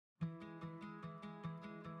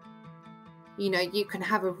you can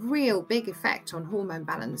have a real big effect on hormone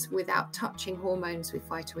balance without touching hormones with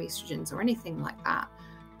phytoestrogens or anything like that,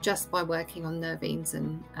 just by working on nervines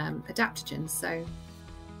and adaptogens. So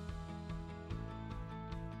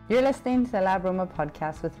you're listening to the LabAroma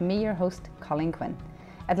podcast with me, your host, Colleen Quinn.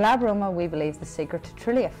 At LabAroma, we believe the secret to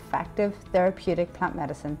truly effective therapeutic plant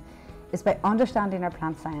medicine is by understanding our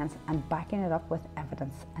plant science and backing it up with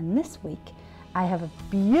evidence. And this week, I have a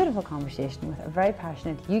beautiful conversation with a very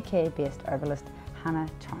passionate UK-based herbalist, Hannah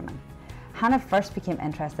Charman. Hannah first became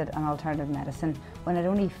interested in alternative medicine when at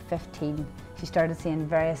only 15, she started seeing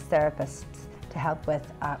various therapists to help with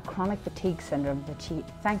chronic fatigue syndrome that she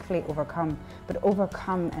thankfully overcome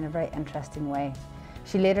in a very interesting way.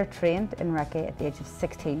 She later trained in Reiki at the age of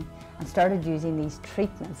 16 and started using these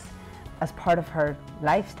treatments as part of her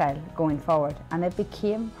lifestyle going forward, and it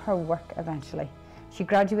became her work eventually. She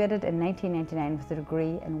graduated in 1999 with a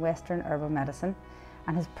degree in Western herbal medicine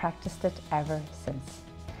and has practiced it ever since.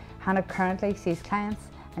 Hannah currently sees clients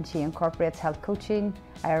and she incorporates health coaching,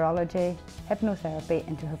 iridology, hypnotherapy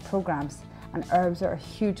into her programs, and herbs are a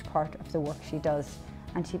huge part of the work she does,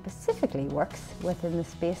 and she specifically works within the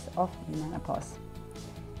space of menopause.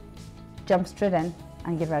 Jump straight in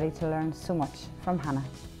and get ready to learn so much from Hannah.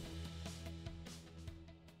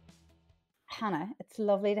 Hannah, it's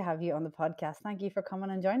lovely to have you on the podcast. Thank you for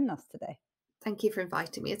coming and joining us today. thank you for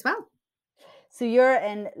inviting me as well. So you're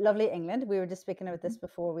in lovely England. We were just speaking about this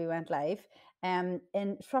before we went live. In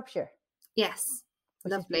Shropshire. Yes,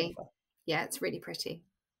 lovely. Yeah, it's really pretty.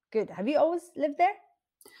 Good. Have you always lived there?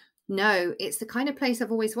 No, it's the kind of place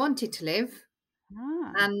I've always wanted to live.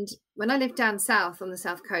 And when I lived down south on the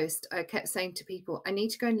south coast, I kept saying to people, I need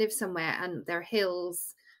to go and live somewhere and there are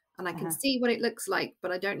hills and I can see what it looks like,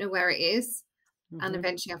 but I don't know where it is. And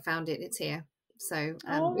eventually I found it. It's here. So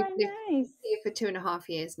we've lived here for 2.5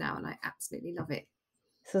 years now and I absolutely love it.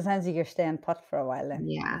 So it sounds like you're staying put for a while then.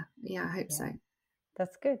 Yeah, I hope so.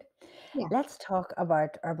 That's good. Yeah. Let's talk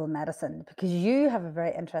about herbal medicine because you have a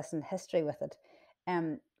very interesting history with it.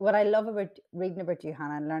 What I love about reading about you,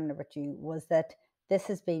 Hannah, and learning about you was that this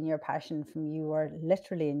has been your passion from you were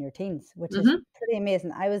literally in your teens, which is pretty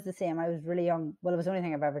amazing. I was the same. I was really young. Well, it was the only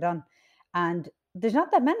thing I've ever done. And there's not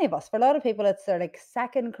that many of us. For a lot of people, it's their like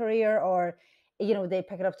second career, or, they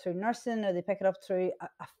pick it up through nursing or they pick it up through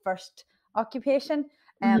a first occupation.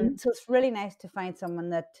 So it's really nice to find someone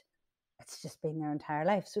that it's just been their entire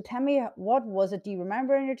life. So tell me, what was it? Do you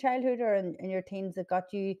remember in your childhood or in your teens that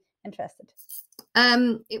got you interested?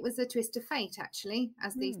 It was a twist of fate, actually,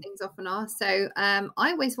 as these things often are. So I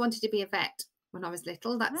always wanted to be a vet when I was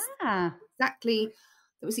little. That's exactly,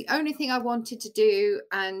 it was the only thing I wanted to do.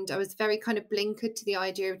 And I was very kind of blinkered to the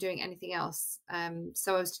idea of doing anything else.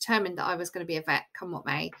 So I was determined that I was going to be a vet, come what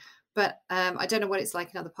may. But I don't know what it's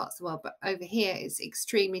like in other parts of the world, but over here it's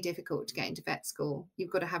extremely difficult to get into vet school.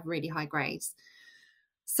 You've got to have really high grades.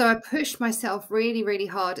 So I pushed myself really, really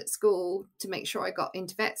hard at school to make sure I got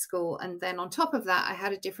into vet school. And then on top of that, I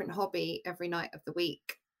had a different hobby every night of the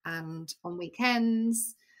week and on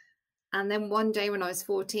weekends. And then one day when I was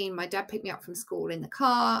 14, my dad picked me up from school in the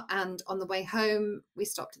car. And on the way home, we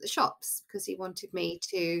stopped at the shops because he wanted me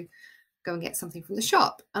to go and get something from the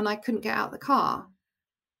shop. And I couldn't get out of the car.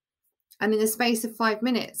 And in the space of 5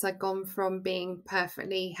 minutes, I'd gone from being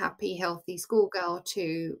perfectly happy, healthy schoolgirl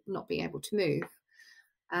to not being able to move.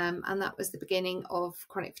 And that was the beginning of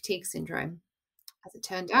chronic fatigue syndrome, as it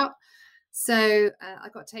turned out. So I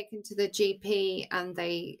got taken to the GP and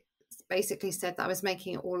they basically said that I was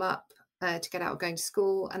making it all up to get out of going to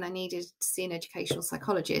school and I needed to see an educational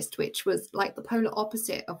psychologist, which was like the polar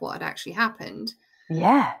opposite of what had actually happened.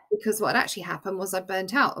 Yeah. Because what had actually happened was I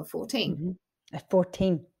burnt out at 14. At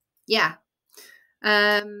 14? Yeah.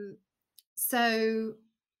 So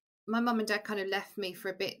my mum and dad kind of left me for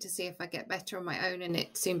a bit to see if I get better on my own, and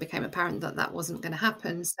it soon became apparent that that wasn't going to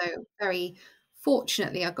happen. So very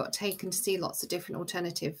fortunately, I got taken to see lots of different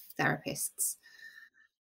alternative therapists,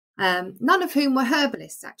 none of whom were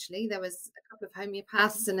herbalists, actually. There was a couple of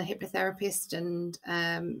homeopaths and a hypnotherapist and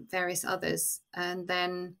various others. And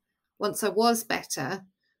then once I was better,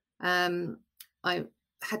 I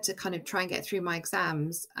had to kind of try and get through my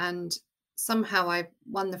exams, and somehow I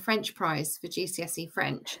won the French prize for GCSE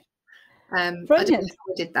French. I don't know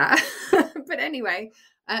how I did that, but anyway,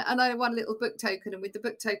 and I won a little book token, and with the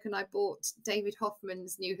book token I bought David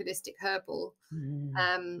Hoffman's new holistic herbal,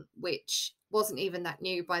 which wasn't even that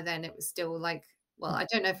new by then. It was still like, well, I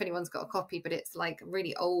don't know if anyone's got a copy, but it's like a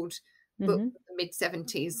really old book from the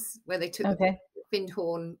mid-70s where they took the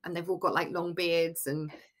Findhorn and they've all got like long beards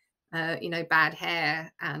and bad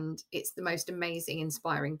hair, and it's the most amazing,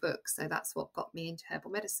 inspiring book. So that's what got me into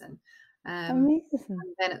herbal medicine. Amazing.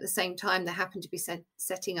 And then at the same time, they happened to be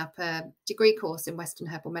setting up a degree course in Western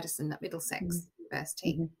herbal medicine at Middlesex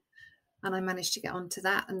University. And I managed to get onto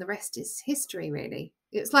that, and the rest is history, really.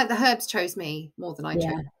 It's like the herbs chose me more than I chose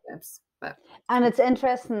the herbs. And it's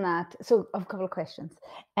interesting that, so I have a couple of questions.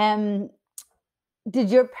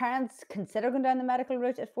 Did your parents consider going down the medical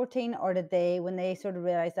route at 14, or did they, when they sort of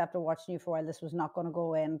realized after watching you for a while this was not going to go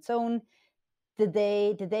away on its own, did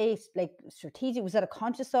they like strategic, was that a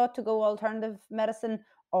conscious thought to go alternative medicine,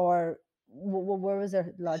 or where was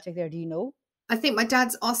their logic there? Do you know? I think my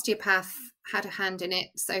dad's osteopath had a hand in it.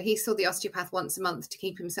 So he saw the osteopath once a month to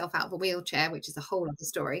keep himself out of a wheelchair, which is a whole other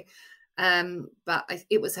story. But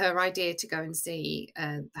it was her idea to go and see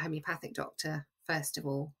the homeopathic doctor first of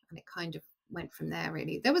all, and it kind of went from there,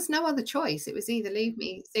 really. There was no other choice. It was either leave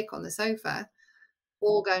me sick on the sofa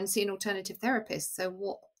or go and see an alternative therapist. So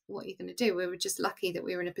what are you going to do? We were just lucky that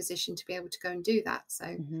we were in a position to be able to go and do that.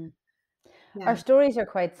 So our stories are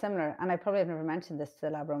quite similar, and I probably have never mentioned this to the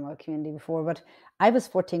LabAroma community before, but I was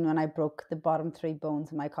 14 when I broke the bottom 3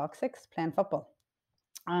 bones of my coccyx playing football.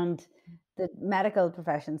 And the medical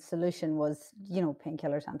profession's solution was, you know,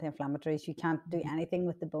 painkillers, anti-inflammatories. You can't do anything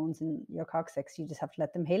with the bones in your coccyx. You just have to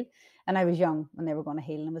let them heal. And I was young when they were going to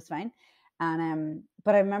heal, and it was fine. And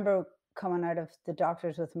but I remember coming out of the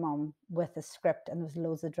doctors with mum with a script, and there was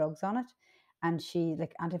loads of drugs on it. And she,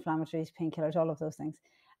 like anti-inflammatories, painkillers, all of those things.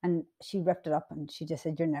 And she ripped it up and she just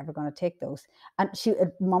said, "You're never going to take those." And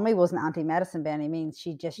mummy wasn't anti-medicine by any means.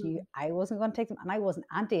 She just knew I wasn't going to take them, and I wasn't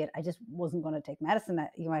anti it. I just wasn't going to take medicine.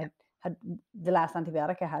 I had the last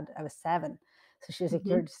antibiotic I was 7. So she was like,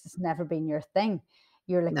 "It's never been your thing.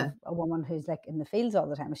 You're like a woman who's like in the fields all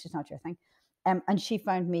the time. It's just not your thing." And she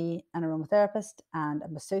found me an aromatherapist and a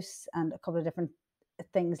masseuse and a couple of different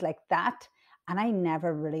things like that. And I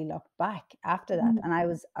never really looked back after that. And I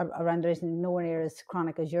was around there, nowhere near as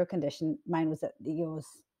chronic as your condition. Mine was was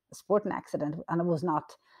a sporting accident, and it was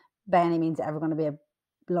not by any means ever going to be a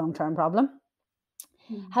long-term problem.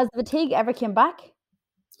 Has the fatigue ever came back?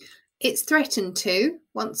 It's threatened to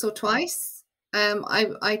once or twice.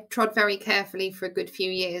 I trod very carefully for a good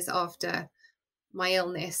few years after my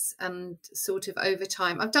illness, and sort of over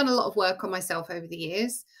time, I've done a lot of work on myself over the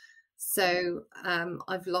years. So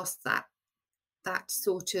I've lost that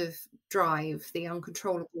sort of drive, the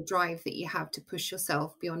uncontrollable drive that you have to push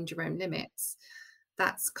yourself beyond your own limits.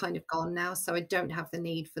 That's kind of gone now. So I don't have the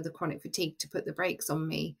need for the chronic fatigue to put the brakes on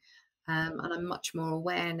me. And I'm much more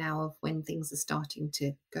aware now of when things are starting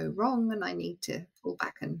to go wrong and I need to pull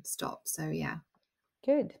back and stop. So, yeah.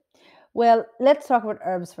 Good. Well, let's talk about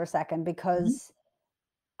herbs for a second, because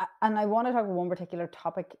and I want to talk about one particular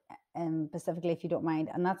topic specifically, if you don't mind,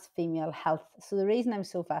 and that's female health. So the reason I'm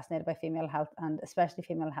so fascinated by female health, and especially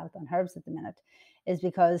female health and herbs at the minute, is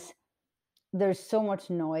because there's so much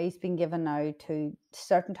noise being given now to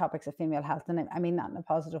certain topics of female health, and I mean that in a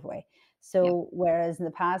positive way. So whereas in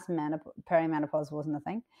the past, perimenopause wasn't a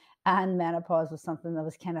thing, and menopause was something that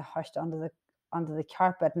was kind of hushed under the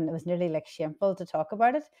carpet, and it was nearly like shameful to talk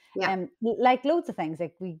about it. Like loads of things,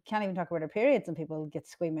 like we can't even talk about our periods and people get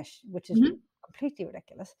squeamish, which is completely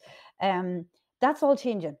ridiculous. That's all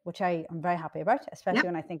changing, which I am very happy about, especially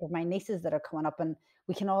when I think of my nieces that are coming up, and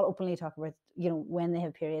we can all openly talk about, you know, when they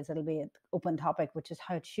have periods, it'll be an open topic, which is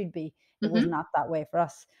how it should be. It was not that way for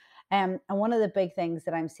us. And one of the big things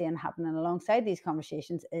that I'm seeing happening alongside these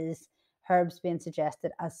conversations is herbs being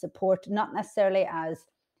suggested as support, not necessarily as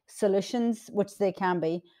solutions, which they can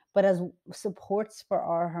be, but as supports for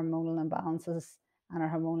our hormonal imbalances and our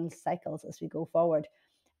hormonal cycles as we go forward.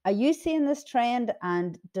 Are you seeing this trend,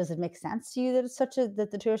 and does it make sense to you that it's that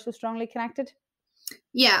the two are so strongly connected?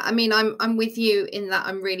 Yeah, I mean, I'm with you in that.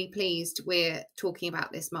 I'm really pleased we're talking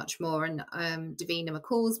about this much more. And Davina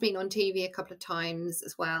McCall's been on TV a couple of times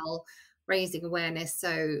as well, raising awareness.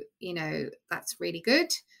 So, you know, that's really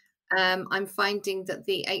good. I'm finding that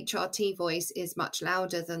the HRT voice is much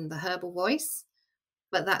louder than the herbal voice,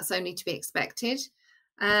 but that's only to be expected.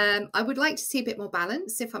 I would like to see a bit more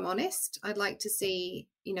balance, if I'm honest. I'd like to see,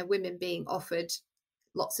 you know, women being offered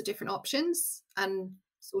lots of different options and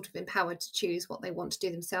sort of empowered to choose what they want to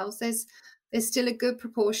do themselves. There's still a good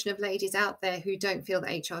proportion of ladies out there who don't feel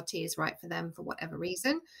that HRT is right for them for whatever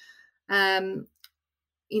reason. You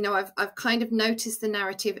know, I've kind of noticed the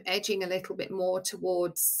narrative edging a little bit more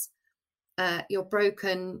towards you're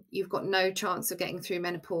broken, you've got no chance of getting through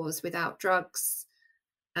menopause without drugs.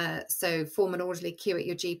 So form an orderly queue at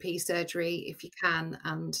your GP surgery if you can,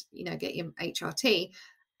 and, you know, get your HRT.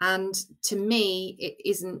 And to me, it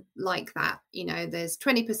isn't like that. You know, there's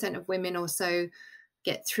 20% of women or so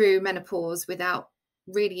get through menopause without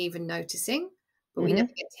really even noticing. but we never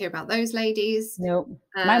get to hear about those ladies. No,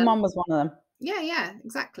 my mom was one of them. Yeah,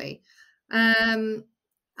 exactly. And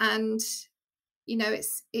you know,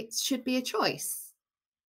 it should be a choice,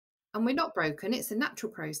 and we're not broken. It's a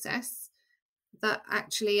natural process that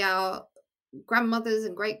actually our grandmothers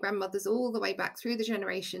and great grandmothers, all the way back through the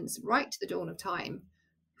generations, right to the dawn of time,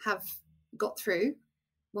 have got through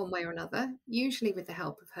one way or another, usually with the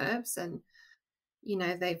help of herbs. And you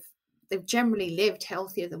know, they've generally lived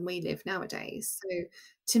healthier than we live nowadays. So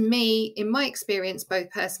to me, in my experience, both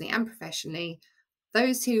personally and professionally,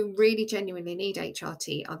 those who really genuinely need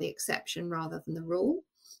HRT are the exception rather than the rule.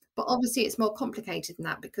 But obviously it's more complicated than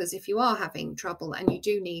that, because if you are having trouble and you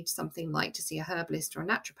do need something like to see a herbalist or a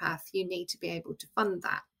naturopath, you need to be able to fund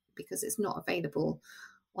that, because it's not available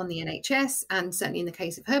on the NHS. And certainly in the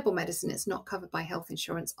case of herbal medicine, it's not covered by health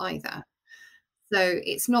insurance either. So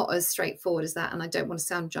it's not as straightforward as that. And I don't want to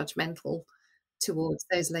sound judgmental towards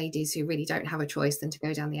those ladies who really don't have a choice than to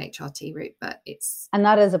go down the HRT route, but it's... And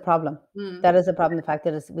that is a problem. That is a problem. The fact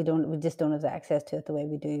that we just don't have the access to it the way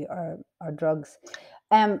we do our drugs.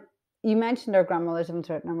 You mentioned our grandmothers living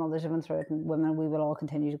through it and our mothers living through it, and women, we will all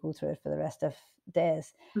continue to go through it for the rest of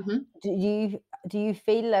days. Do you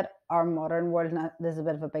feel that our modern world, and there's a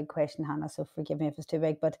bit of a big question, Hannah, so forgive me if it's too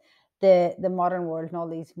big, but the modern world and all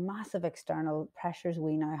these massive external pressures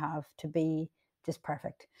we now have to be just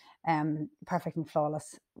perfect and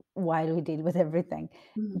flawless while we deal with everything.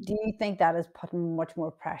 Do you think that is putting much more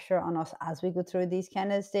pressure on us as we go through these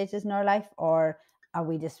kind of stages in our life, or are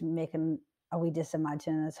we just imagining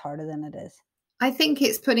it's harder than it is? I think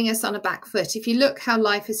it's putting us on a back foot. If you look how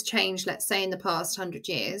life has changed, let's say in the past 100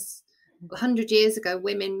 years, 100 years ago,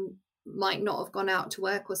 women might not have gone out to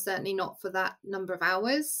work, or certainly not for that number of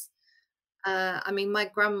hours. I mean, my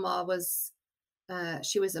grandma was,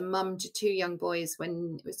 she was a mum to 2 young boys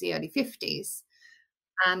when it was the early 50s.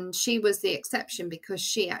 And she was the exception because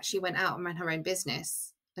she actually went out and ran her own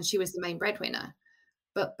business, and she was the main breadwinner.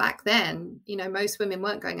 But back then, you know, most women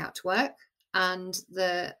weren't going out to work, and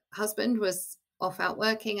the husband was off out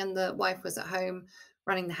working, and the wife was at home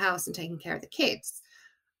running the house and taking care of the kids.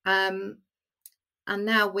 And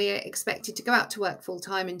now we're expected to go out to work full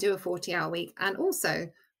time and do a 40-hour week and also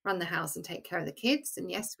run the house and take care of the kids. And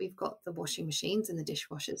yes, we've got the washing machines and the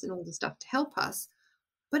dishwashers and all the stuff to help us,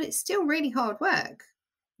 but it's still really hard work,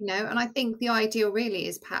 you know. And I think the ideal really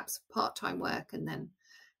is perhaps part-time work. And then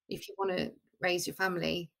if you want to raise your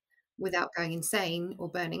family without going insane or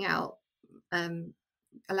burning out,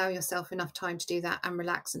 allow yourself enough time to do that and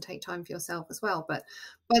relax and take time for yourself as well. But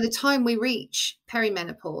by the time we reach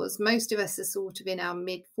perimenopause, most of us are sort of in our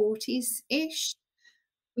mid-40s-ish.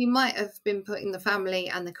 We might have been putting the family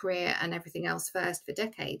and the career and everything else first for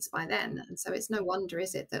decades by then. And so it's no wonder,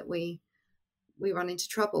 is it, that we run into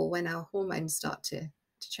trouble when our hormones start to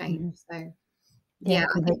change. So yeah,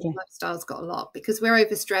 I think lifestyle's got a lot, because we're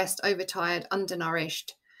overstressed, overtired,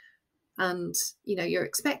 undernourished. And, you know, you're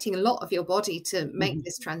expecting a lot of your body to make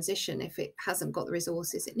this transition if it hasn't got the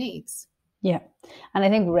resources it needs. Yeah. And I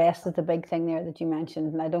think rest is the big thing there that you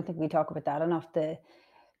mentioned. And I don't think we talk about that enough, the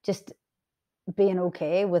just being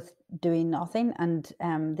okay with doing nothing. And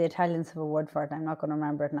the Italians have a word for it. I'm not going to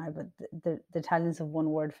remember it now, but the Italians have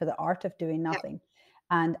one word for the art of doing nothing. Yeah.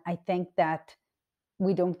 And I think that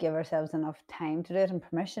we don't give ourselves enough time to do it and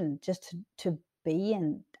permission just to be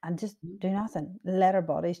and just do nothing. Let our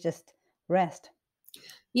bodies just rest.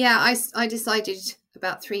 Yeah, I decided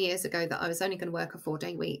about 3 years ago that I was only going to work a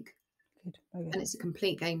 4-day week. Good. Very good. And it's a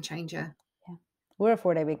complete game changer. Yeah. We're a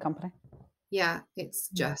 4-day week company. Yeah, it's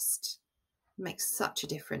just makes such a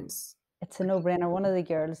difference. It's a no-brainer. One of the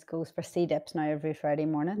girls goes for sea dips now every Friday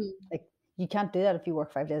morning. Like, you can't do that if you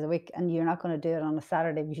work 5 days a week, and you're not going to do it on a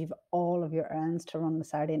Saturday because you've all of your errands to run on the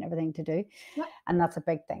Saturday and everything to do. Yep. And that's a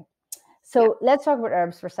big thing. So let's talk about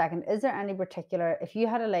herbs for a second. Is there any particular, if you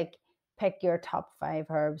had to pick your top 5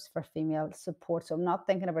 herbs for female support, so I'm not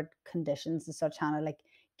thinking about conditions and such, Hannah, like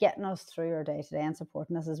getting us through our day to day and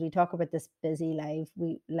supporting us as we talk about this busy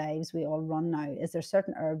lives we all run now, is there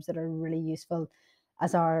certain herbs that are really useful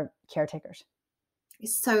as our caretakers?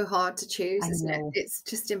 It's so hard to choose, isn't it? It's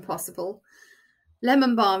just impossible.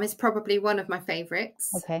 Lemon balm is probably one of my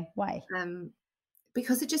favorites. Okay, why?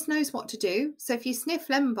 Because it just knows what to do. So if you sniff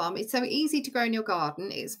lemon balm, it's so easy to grow in your garden.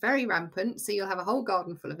 It's very rampant, so you'll have a whole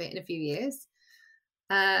garden full of it in a few years.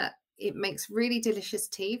 It makes really delicious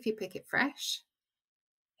tea if you pick it fresh.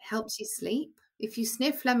 It helps you sleep. If you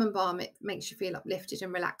sniff lemon balm, it makes you feel uplifted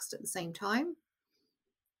and relaxed at the same time.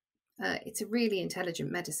 It's a really intelligent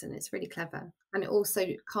medicine. It's really clever. And it also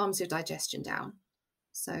calms your digestion down.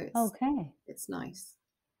 So it's nice.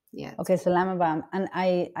 Yeah. Okay, so lemon balm, and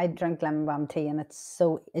I drink lemon balm tea, and it's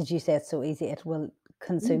so, as you say, it's so easy. It will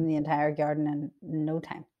consume the entire garden in no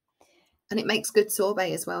time. And it makes good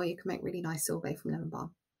sorbet as well. You can make really nice sorbet from lemon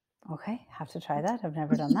balm. Okay, have to try that. I've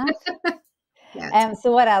never done that. Yeah.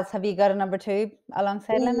 So what else? Have you got a number 2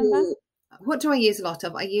 alongside lemon balm? Ooh, what do I use a lot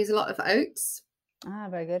of? I use a lot of oats. Ah,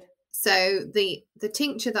 very good. So the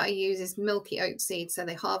tincture that I use is milky oat seed. So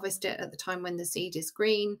they harvest it at the time when the seed is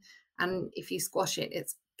green, and if you squash it,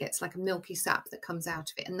 it gets like a milky sap that comes out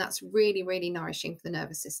of it, and that's really, really nourishing for the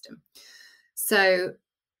nervous system. So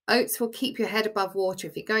oats will keep your head above water.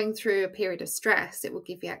 If you're going through a period of stress, it will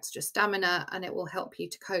give you extra stamina, and it will help you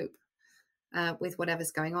to cope with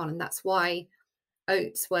whatever's going on. And that's why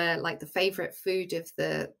oats were like the favorite food of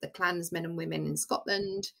the clansmen and women in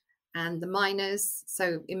Scotland and the miners.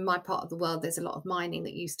 So in my part of the world, there's a lot of mining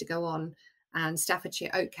that used to go on, and Staffordshire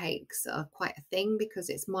oatcakes are quite a thing because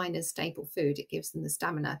it's miners' staple food. It gives them the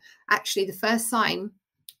stamina. Actually, the first sign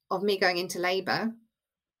of me going into labour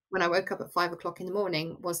when I woke up at 5 o'clock in the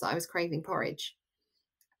morning was that I was craving porridge.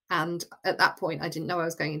 And at that point, I didn't know I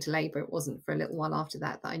was going into labour. It wasn't for a little while after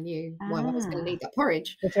that I knew why I was going to need that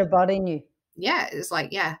porridge. But your body knew. Yeah, it was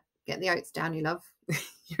like, yeah, get the oats down, you love.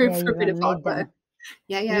 You're in Yeah, for a you're bit going of to hard need work. them.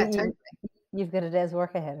 Yeah, totally. You've got a day's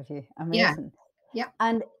work ahead of you. Yeah, Amazing. yeah.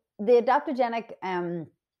 And the adaptogenic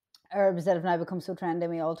herbs that have now become so trendy,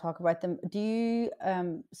 we all talk about them. Do you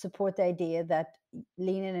support the idea that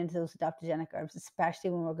leaning into those adaptogenic herbs, especially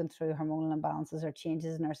when we're going through hormonal imbalances or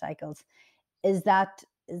changes in our cycles, is that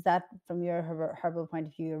from your herbal point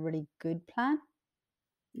of view a really good plan?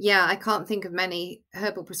 Yeah, I can't think of many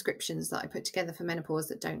herbal prescriptions that I put together for menopause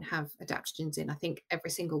that don't have adaptogens in. I think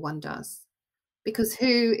every single one does. Because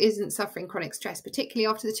who isn't suffering chronic stress,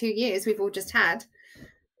 particularly after the 2 years we've all just had?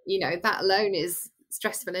 You know, that alone is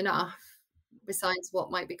stressful enough, besides what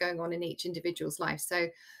might be going on in each individual's life. So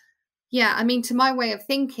yeah, I mean, to my way of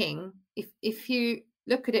thinking, if you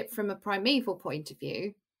look at it from a primeval point of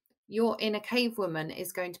view, your inner cave woman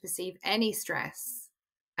is going to perceive any stress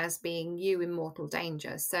as being you in mortal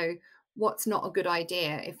danger. So what's not a good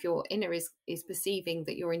idea if your inner is perceiving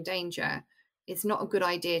that you're in danger? It's not a good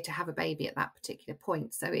idea to have a baby at that particular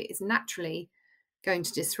point. So it is naturally going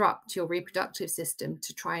to disrupt your reproductive system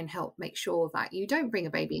to try and help make sure that you don't bring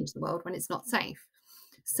a baby into the world when it's not safe.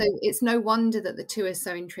 So it's no wonder that the two are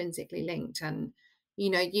so intrinsically linked. And you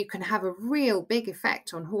know, you can have a real big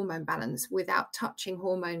effect on hormone balance without touching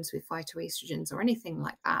hormones with phytoestrogens or anything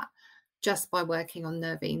like that, just by working on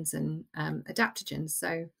nervines and adaptogens.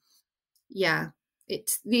 So yeah,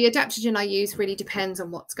 the adaptogen I use really depends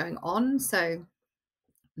on what's going on. So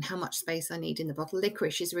and how much space I need in the bottle.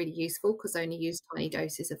 Licorice is really useful because I only use tiny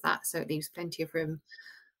doses of that, so it leaves plenty of room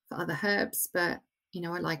for other herbs. But you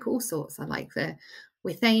know, I like all sorts. I like the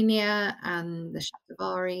withania and the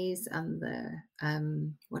shatavari and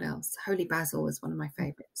the what else? Holy basil is one of my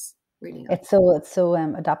favorites. Really nice. It's so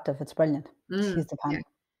adaptive. It's brilliant. Excuse the pun. Yeah.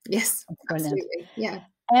 Yes, It's brilliant. absolutely. Yeah.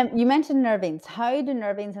 You mentioned nervines. How do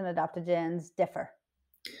nervines and adaptogens differ?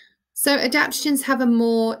 So adaptogens have a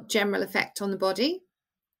more general effect on the body.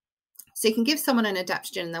 So you can give someone an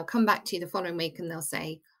adaptogen and they'll come back to you the following week and they'll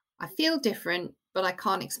say, I feel different, but I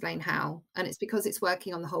can't explain how. And it's because it's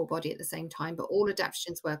working on the whole body at the same time. But all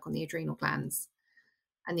adaptogens work on the adrenal glands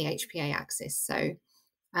and the HPA axis. So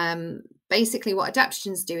basically what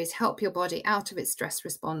adaptogens do is help your body out of its stress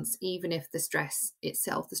response, even if the stress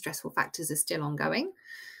itself, the stressful factors are still ongoing.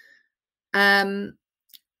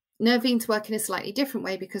 Nervines work in a slightly different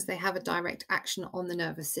way because they have a direct action on the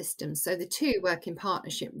nervous system. So the two work in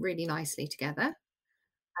partnership really nicely together.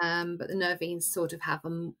 But the nervines sort of have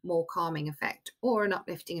a more calming effect or an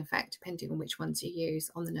uplifting effect, depending on which ones you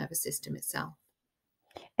use on the nervous system itself.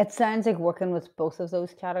 It sounds like working with both of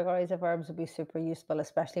those categories of herbs would be super useful,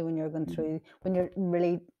 especially when you're going through, when you're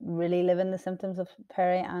really, really living the symptoms of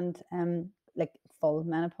peri and like full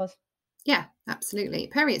menopause. Yeah, absolutely.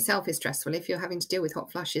 Peri itself is stressful if you're having to deal with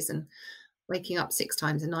hot flushes and waking up 6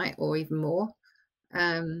 times a night or even more.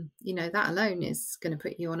 You know, that alone is going to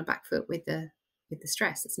put you on a back foot with the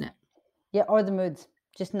stress, isn't it? Yeah, or the moods.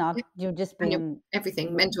 Just not, you're just being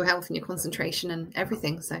everything, mental health and your concentration and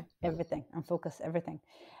everything. So everything and focus, everything.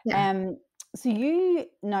 Yeah. So you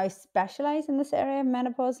now specialize in this area of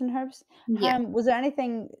menopause and herbs. Yeah. Was there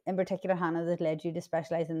anything in particular, Hannah, that led you to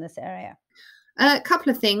specialize in this area? A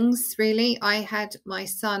couple of things, really. I had my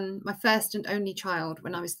son, my first and only child,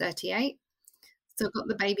 when I was 38. So I got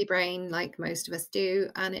the baby brain like most of us do,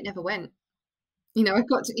 and it never went. You know,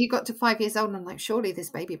 you got to 5 years old and I'm like, surely this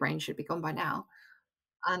baby brain should be gone by now.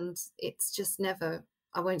 And it's just never,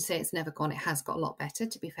 I won't say it's never gone. It has got a lot better,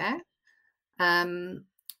 to be fair.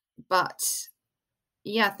 But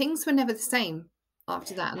yeah, things were never the same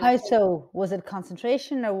after that. And How so? Was it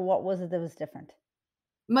concentration, or what was it that was different?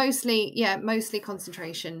 mostly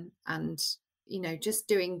concentration and, just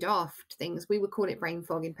doing daft things. We would call it brain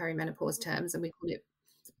fog in perimenopause terms, and we call it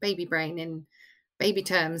baby brain in baby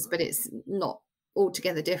terms, but it's not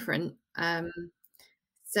altogether different.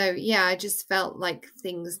 So yeah, I just felt like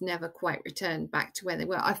things never quite returned back to where they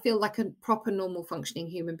were. I feel like a proper normal functioning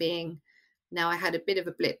human being. Now, I had a bit of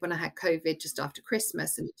a blip when I had COVID just after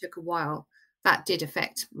Christmas, and it took a while. That did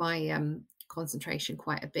affect my concentration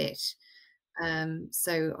quite a bit.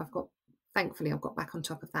 So thankfully, I've got back on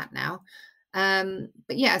top of that now.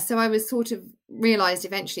 But yeah, so I was sort of realized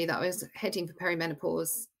eventually that I was heading for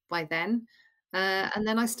perimenopause by then. And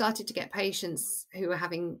then I started to get patients who were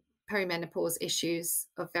having perimenopause issues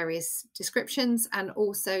of various descriptions, and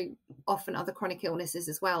also often other chronic illnesses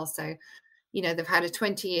as well. So, they've had a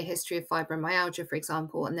 20-year history of fibromyalgia, for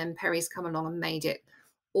example, and then peri's come along and made it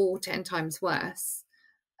all 10 times worse.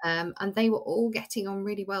 And they were all getting on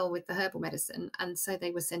really well with the herbal medicine. And so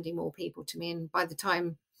they were sending more people to me. And by the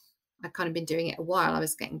time I'd kind of been doing it a while, I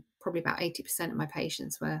was getting probably about 80% of my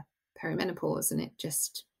patients were perimenopause, and it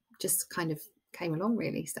just kind of came along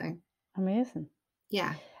really. So amazing.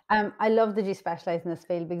 Yeah. I love that you specialize in this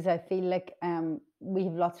field, because I feel like we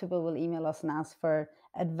have lots of people will email us and ask for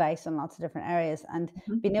advice on lots of different areas, and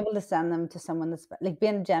being able to send them to someone that's like,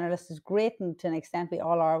 being a generalist is great, and to an extent we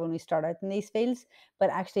all are when we start out in these fields, but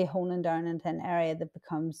actually honing down into an area that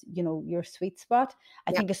becomes, your sweet spot,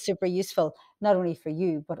 I think is super useful, not only for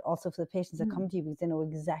you, but also for the patients that come to you, because they know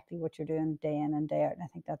exactly what you're doing day in and day out. And I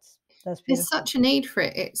think that's beautiful. There's such a need for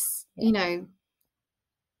it. It's,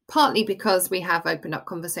 partly because we have opened up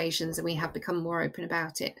conversations and we have become more open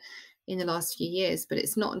about it in the last few years, but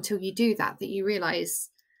it's not until you do that you realize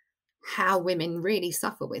how women really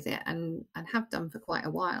suffer with it, and have done for quite a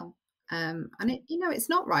while. And it's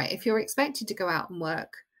not right if you're expected to go out and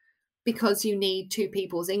work because you need two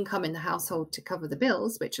people's income in the household to cover the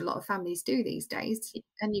bills, which a lot of families do these days,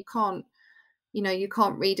 and you can't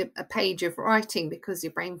read a page of writing because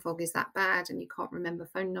your brain fog is that bad and you can't remember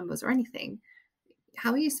phone numbers or anything.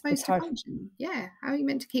 How are you supposed to function? Yeah. How are you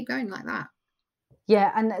meant to keep going like that?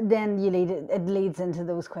 Yeah, and then it leads into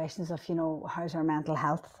those questions of, how's our mental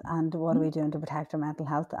health, and what are we doing to protect our mental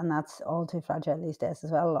health? And that's all too fragile these days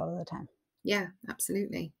as well, a lot of the time. Yeah,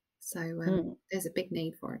 absolutely. So there's a big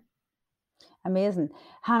need for it. Amazing.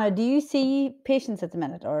 Hannah, do you see patients at the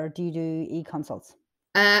minute, or do you do e-consults?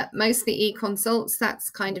 Mostly e-consults. That's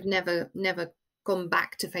kind of never gone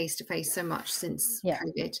back to face-to-face so much since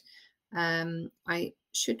COVID. I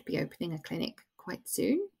should be opening a clinic quite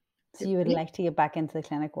soon. So you would like to get back into the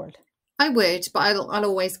clinic world? I would, but I'll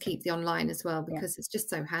always keep the online as well, because it's just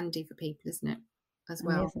so handy for people, isn't it? As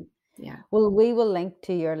well. Amazing. Yeah. Well, we will link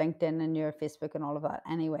to your LinkedIn and your Facebook and all of that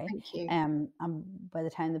anyway. Thank you. And by the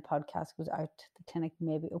time the podcast goes out, the clinic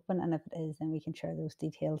may be open, and if it is, then we can share those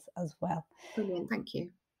details as well. Brilliant. Thank you.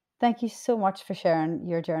 Thank you so much for sharing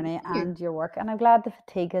your journey and your work. And I'm glad the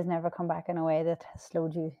fatigue has never come back in a way that has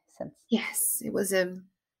slowed you since. Yes, it was.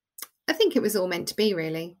 I think it was all meant to be,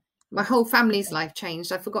 really. My whole family's life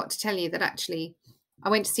changed. I forgot to tell you that actually I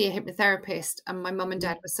went to see a hypnotherapist, and my mum and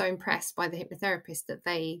dad were so impressed by the hypnotherapist that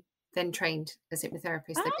they then trained as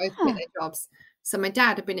hypnotherapists. They both quit their jobs. So my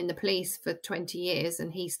dad had been in the police for 20 years,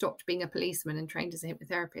 and he stopped being a policeman and trained as a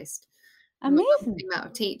hypnotherapist. Amazing. My mum came out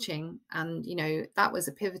of teaching, and that was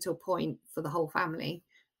a pivotal point for the whole family,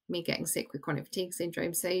 me getting sick with chronic fatigue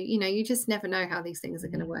syndrome. So you just never know how these things are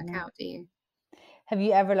going to work out, do you? Have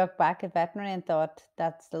you ever looked back at veterinary and thought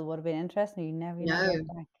that still would have been interesting? You never looked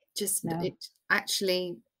back? It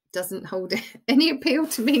actually doesn't hold any appeal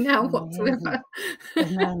to me now whatsoever.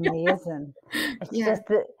 Isn't that amazing? It's just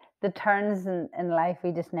the turns in life.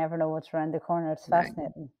 We just never know what's around the corner. It's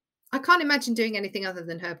fascinating. I can't imagine doing anything other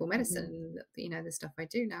than herbal medicine. The stuff I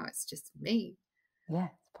do now, it's just me. Yeah,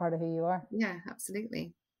 it's part of who you are. Yeah,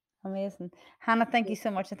 absolutely. Amazing. Hannah, thank you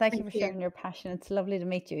so much. And thank you for sharing your passion. It's lovely to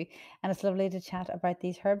meet you. And it's lovely to chat about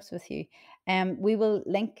these herbs with you. We will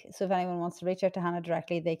link, so if anyone wants to reach out to Hannah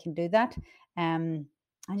directly, they can do that. And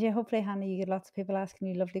yeah, hopefully, Hannah, you get lots of people asking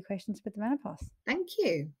you lovely questions about the menopause. Thank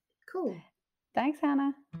you. Cool. Thanks,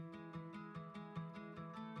 Hannah.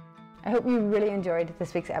 I hope you really enjoyed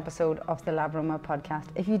this week's episode of the LabAroma podcast.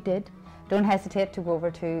 If you did, don't hesitate to go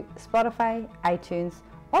over to Spotify, iTunes,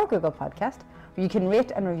 or Google Podcast, where you can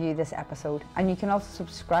rate and review this episode, and you can also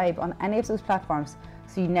subscribe on any of those platforms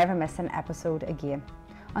so you never miss an episode again.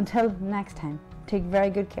 Until next time, take very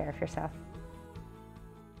good care of yourself.